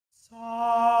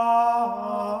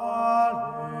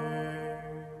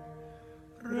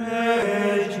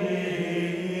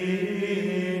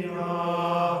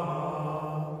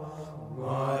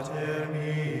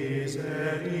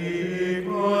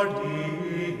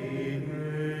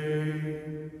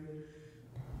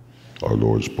our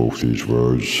Lord spoke these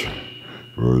words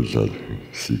that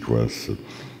sequence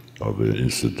of the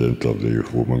incident of the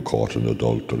woman caught in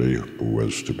adultery who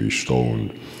was to be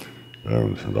stoned.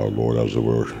 And our Lord, as it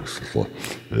were,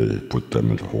 put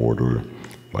them into order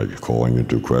by calling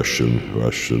into question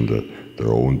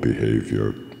their own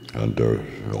behavior and their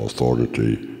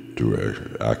authority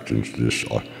to act in this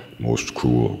most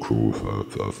cruel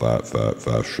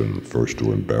fashion. First,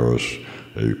 to embarrass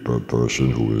a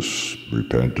person who is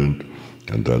repentant,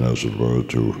 and then, as it were,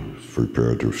 to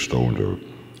prepare to stone her.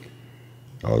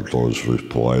 Our Lord's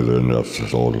reply then to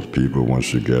all the people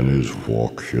once again is,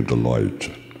 walk in the light.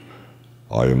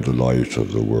 I am the light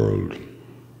of the world.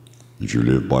 If you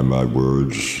live by my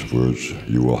words,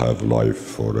 you will have life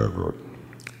forever.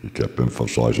 He kept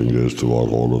emphasizing this throughout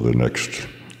all of the next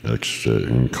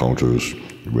encounters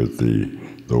with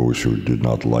those who did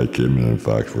not like him, and in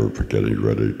fact were getting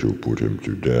ready to put him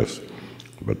to death.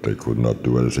 But they could not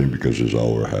do anything because his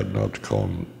hour had not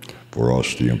come. For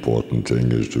us, the important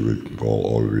thing is to recall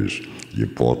always the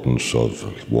importance of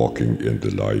walking in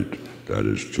the light. That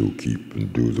is to keep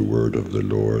and do the word of the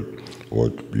Lord, or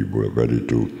to be ready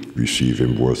to receive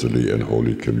him worthily in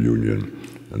Holy Communion.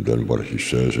 And then what he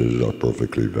says is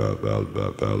perfectly valid.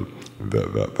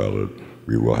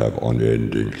 We will have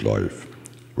unending life.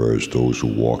 Whereas those who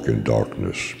walk in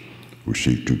darkness, who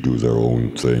seek to do their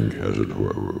own thing, as it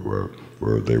were,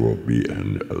 where they will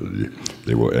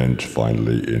end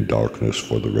finally in darkness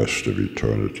for the rest of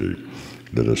eternity.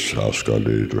 Let us ask Our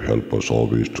Lady to help us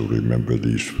always to remember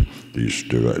these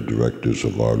directives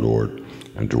of our Lord,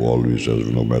 and to always,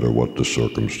 no matter what the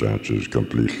circumstances,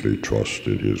 completely trust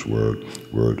in his word,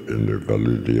 in the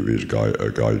validity of his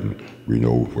guidance. We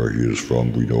know where he is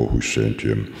from, we know who sent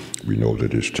him, we know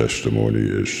that his testimony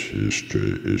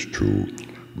is true.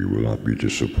 We will not be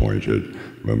disappointed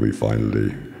when we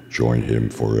finally join him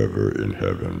forever in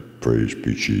heaven. Praise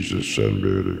be Jesus and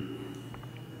Mary.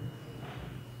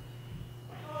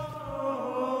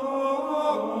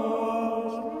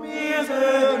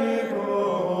 Misericordes